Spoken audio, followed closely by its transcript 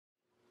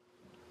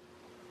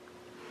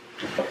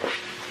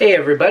Hey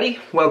everybody,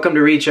 welcome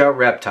to Reach Out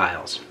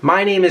Reptiles.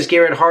 My name is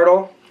Garrett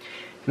Hartle,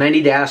 and I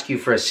need to ask you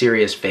for a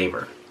serious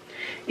favor.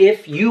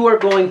 If you are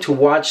going to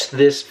watch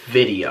this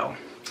video,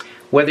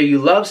 whether you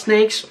love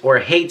snakes or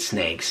hate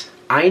snakes,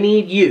 I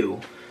need you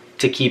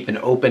to keep an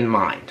open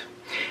mind.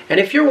 And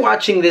if you're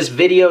watching this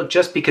video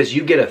just because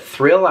you get a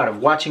thrill out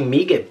of watching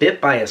me get bit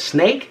by a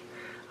snake,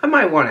 I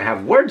might want to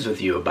have words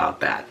with you about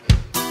that.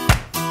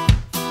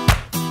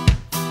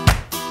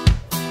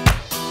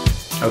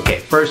 Okay,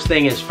 first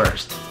thing is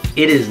first.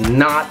 It is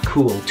not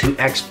cool to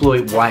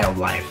exploit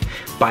wildlife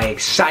by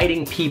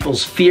exciting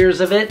people's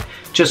fears of it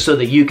just so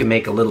that you can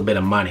make a little bit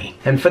of money.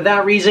 And for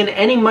that reason,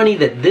 any money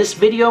that this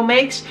video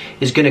makes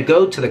is going to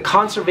go to the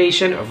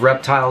conservation of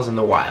reptiles in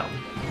the wild.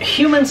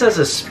 Humans as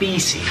a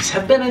species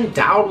have been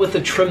endowed with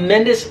a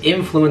tremendous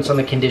influence on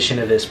the condition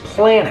of this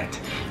planet.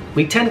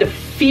 We tend to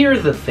fear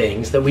the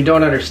things that we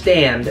don't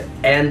understand,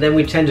 and then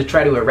we tend to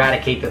try to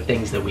eradicate the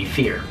things that we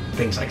fear,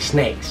 things like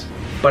snakes.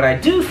 But I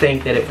do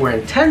think that if we're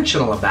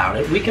intentional about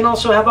it, we can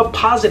also have a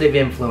positive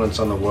influence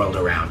on the world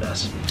around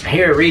us.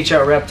 Here at Reach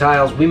Out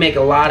Reptiles, we make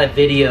a lot of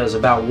videos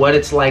about what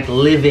it's like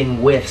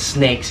living with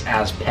snakes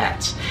as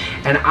pets.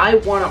 And I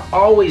want to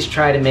always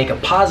try to make a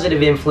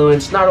positive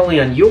influence not only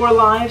on your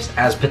lives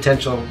as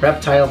potential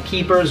reptile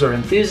keepers or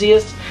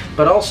enthusiasts,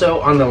 but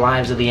also on the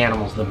lives of the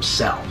animals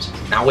themselves.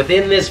 Now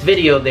within this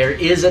video, there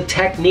is a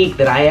technique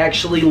that I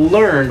actually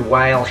learned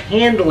while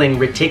handling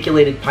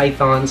reticulated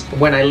pythons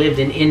when I lived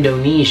in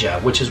Indonesia,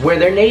 which is where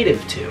they're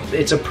native to.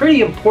 It's a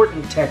pretty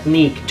important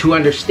technique to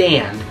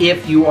understand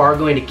if you are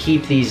going to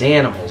keep these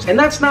animals. And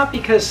that's not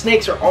because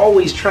snakes are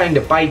always trying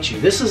to bite you.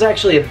 This is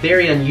actually a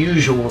very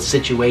unusual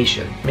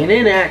situation. I mean,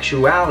 in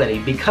actuality,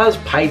 because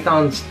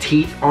pythons'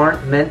 teeth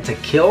aren't meant to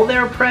kill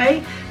their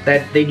prey,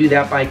 that they do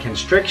that by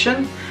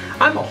constriction,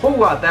 I'm a whole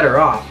lot better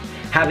off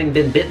having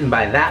been bitten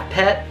by that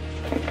pet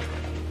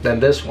than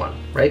this one.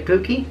 Right,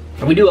 Pookie?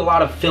 We do a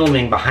lot of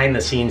filming behind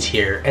the scenes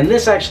here, and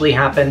this actually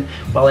happened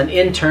while an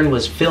intern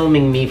was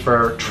filming me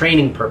for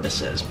training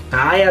purposes.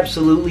 Now, I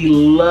absolutely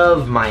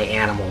love my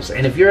animals,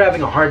 and if you're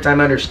having a hard time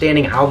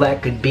understanding how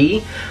that could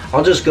be,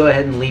 I'll just go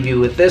ahead and leave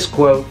you with this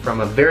quote from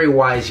a very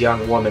wise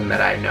young woman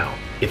that I know.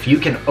 If you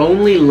can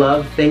only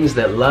love things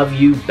that love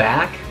you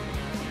back,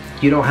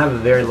 you don't have a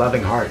very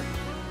loving heart.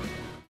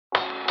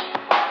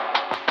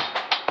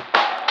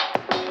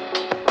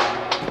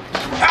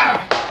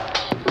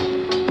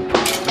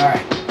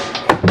 Alright.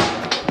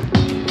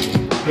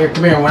 Here,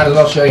 come here, I might as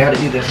well show you how to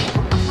do this.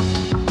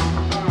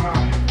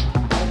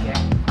 Okay.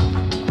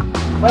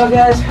 Well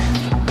guys,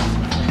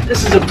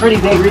 this is a pretty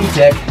big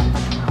retic.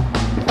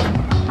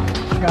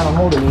 She got a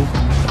hold of me.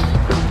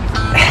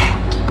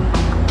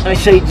 Let me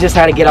show you just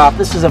how to get off.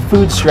 This is a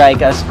food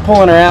strike. I was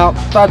pulling her out,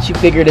 thought she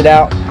figured it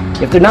out.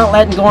 If they're not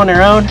letting go on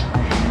their own,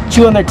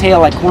 chew on their tail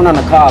like corn on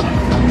the cob.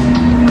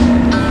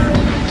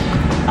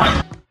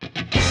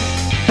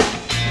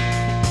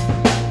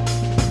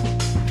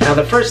 Now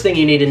the first thing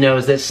you need to know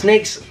is that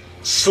snakes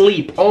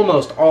sleep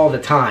almost all the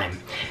time.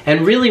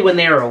 And really when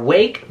they are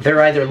awake,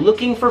 they're either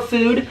looking for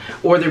food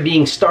or they're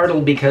being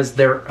startled because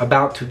they're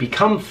about to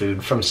become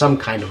food from some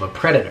kind of a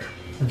predator.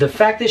 The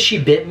fact that she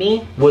bit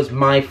me was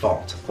my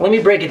fault. Let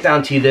me break it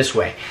down to you this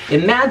way.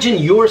 Imagine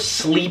you're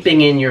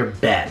sleeping in your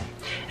bed,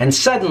 and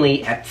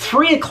suddenly at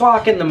 3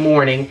 o'clock in the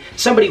morning,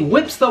 somebody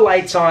whips the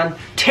lights on,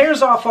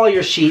 tears off all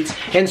your sheets,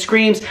 and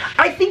screams,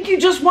 "I think you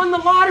just won the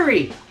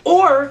lottery!"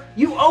 Or,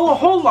 "You owe a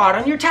whole lot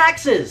on your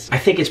taxes." I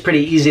think it's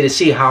pretty easy to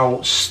see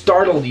how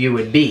startled you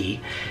would be.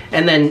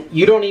 And then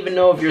you don't even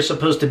know if you're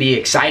supposed to be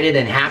excited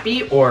and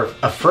happy or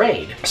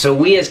afraid. So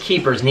we as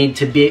keepers need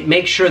to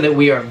make sure that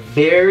we are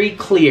very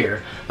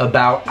clear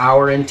about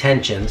our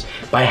intentions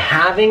by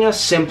having a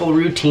simple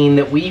routine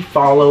that we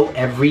follow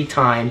every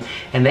time,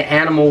 and the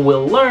animal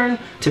will learn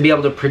to be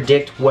able to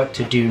predict what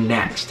to do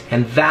next.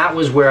 And that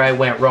was where I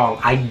went wrong.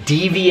 I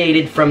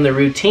deviated from the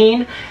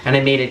routine and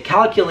I made a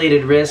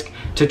calculated risk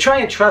to try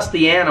and trust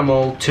the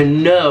animal to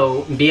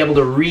know and be able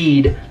to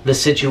read the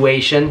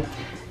situation,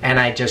 and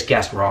I just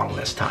guessed wrong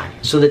this time.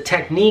 So the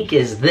technique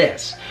is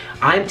this.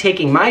 I'm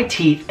taking my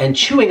teeth and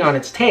chewing on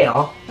its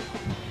tail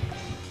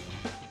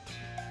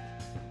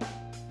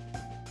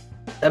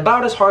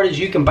about as hard as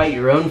you can bite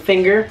your own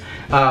finger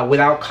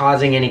without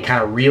causing any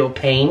kind of real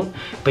pain.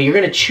 But you're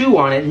gonna chew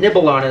on it,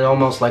 nibble on it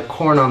almost like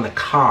corn on the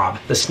cob.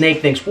 The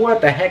snake thinks, "What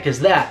the heck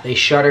is that?" They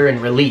shudder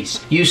and release.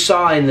 You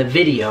saw in the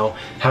video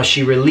how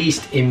she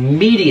released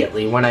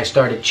immediately when I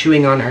started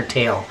chewing on her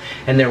tail.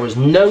 And there was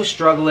no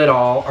struggle at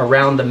all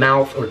around the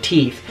mouth or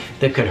teeth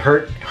that could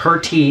hurt her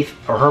teeth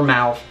or her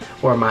mouth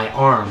or my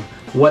arm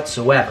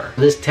whatsoever.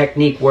 This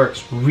technique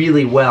works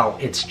really well.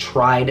 It's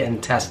tried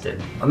and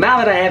tested. Well, now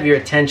that I have your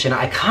attention,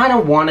 I kind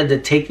of wanted to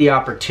take the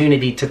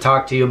opportunity to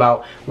talk to you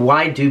about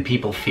why do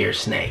people fear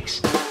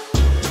snakes.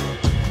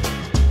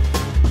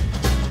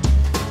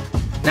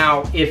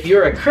 Now, if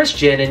you're a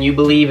Christian and you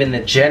believe in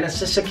the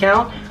Genesis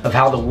account of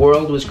how the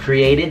world was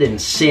created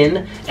and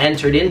sin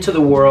entered into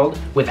the world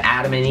with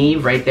Adam and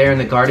Eve right there in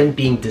the garden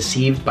being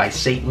deceived by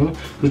Satan,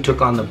 who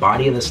took on the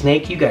body of the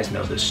snake, you guys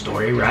know this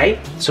story, right?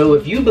 So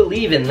if you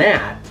believe in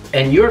that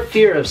and your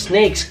fear of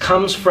snakes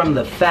comes from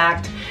the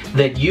fact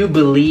that you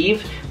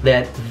believe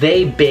that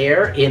they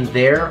bear in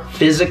their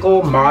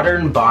physical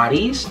modern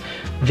bodies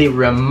the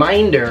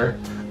reminder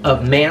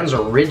of man's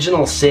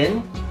original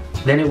sin,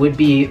 then it would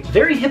be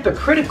very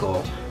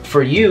hypocritical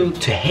for you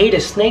to hate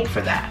a snake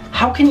for that.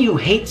 How can you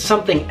hate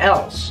something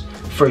else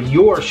for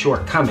your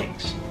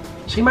shortcomings?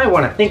 So you might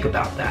want to think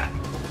about that.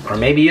 Or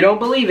maybe you don't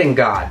believe in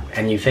God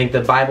and you think the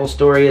Bible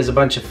story is a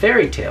bunch of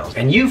fairy tales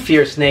and you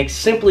fear snakes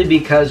simply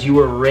because you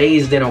were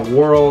raised in a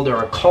world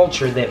or a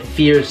culture that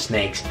fears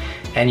snakes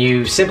and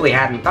you simply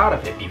hadn't thought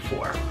of it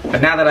before.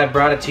 But now that I've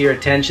brought it to your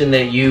attention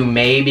that you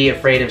may be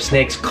afraid of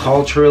snakes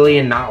culturally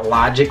and not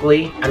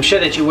logically, I'm sure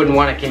that you wouldn't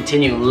want to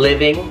continue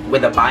living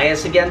with a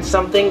bias against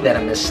something that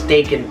a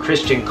mistaken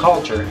Christian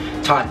culture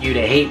taught you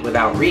to hate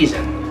without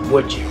reason,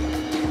 would you?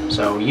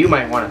 So you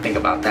might want to think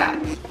about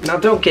that. Now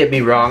don't get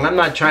me wrong, I'm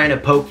not trying to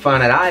poke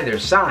fun at either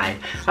side.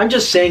 I'm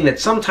just saying that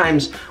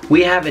sometimes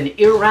we have an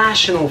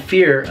irrational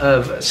fear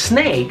of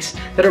snakes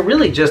that are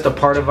really just a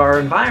part of our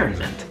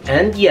environment.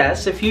 And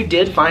yes, if you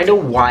did find a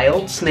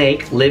wild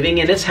snake living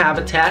in its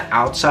habitat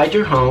outside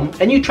your home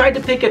and you tried to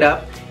pick it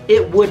up,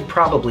 it would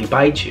probably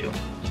bite you.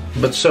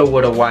 But so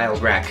would a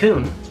wild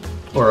raccoon,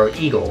 or an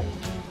eagle,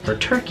 or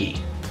turkey,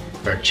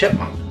 or a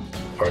chipmunk,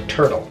 or a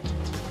turtle.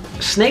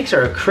 Snakes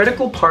are a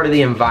critical part of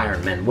the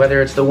environment,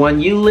 whether it's the one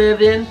you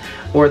live in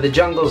or the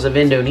jungles of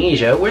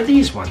Indonesia where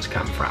these ones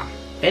come from.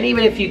 And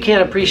even if you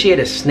can't appreciate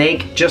a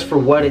snake just for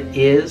what it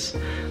is,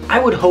 I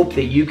would hope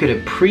that you could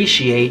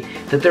appreciate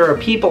that there are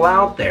people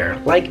out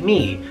there like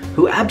me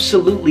who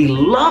absolutely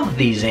love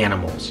these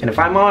animals. And if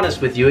I'm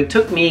honest with you, it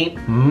took me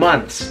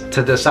months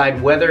to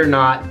decide whether or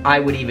not I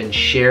would even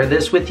share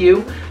this with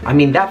you. I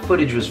mean, that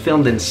footage was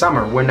filmed in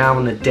summer. We're now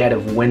in the dead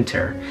of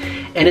winter.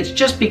 And it's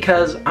just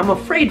because I'm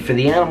afraid for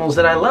the animals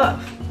that I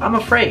love. I'm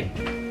afraid.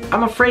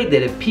 I'm afraid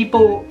that if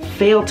people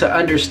fail to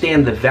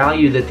understand the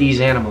value that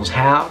these animals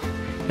have,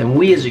 then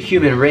we as a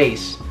human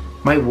race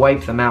might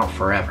wipe them out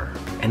forever.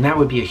 And that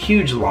would be a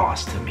huge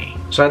loss to me.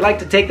 So I'd like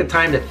to take the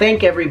time to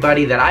thank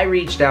everybody that I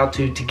reached out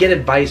to get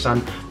advice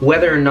on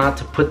whether or not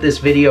to put this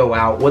video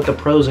out, what the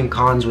pros and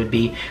cons would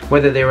be,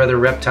 whether they were the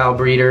reptile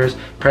breeders,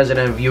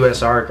 president of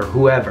US Ark, or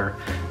whoever.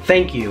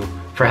 Thank you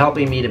for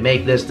helping me to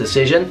make this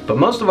decision. But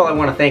most of all, I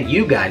want to thank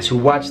you guys who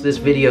watched this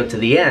video to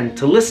the end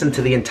to listen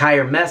to the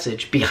entire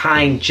message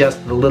behind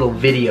just the little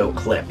video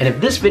clip. And if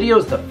this video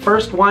is the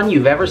first one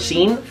you've ever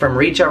seen from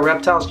Reach Out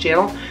Reptiles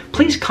channel,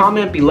 please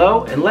comment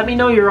below and let me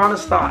know your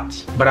honest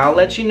thoughts. But I'll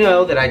let you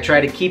know that I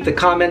try to keep the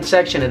comment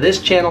section of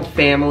this channel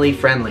family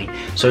friendly.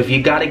 So if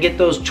you gotta get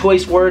those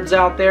choice words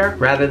out there,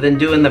 rather than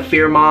doing the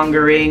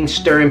fear-mongering,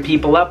 stirring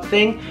people up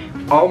thing,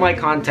 all my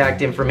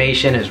contact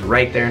information is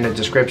right there in the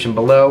description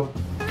below.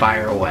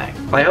 Fire away.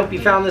 Well, I hope you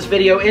found this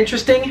video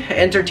interesting,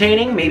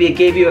 entertaining, maybe it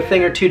gave you a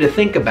thing or two to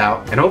think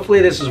about, and hopefully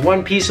this is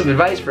one piece of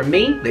advice from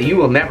me that you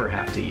will never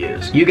have to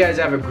use. You guys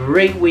have a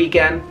great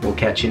weekend. We'll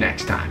catch you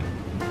next time.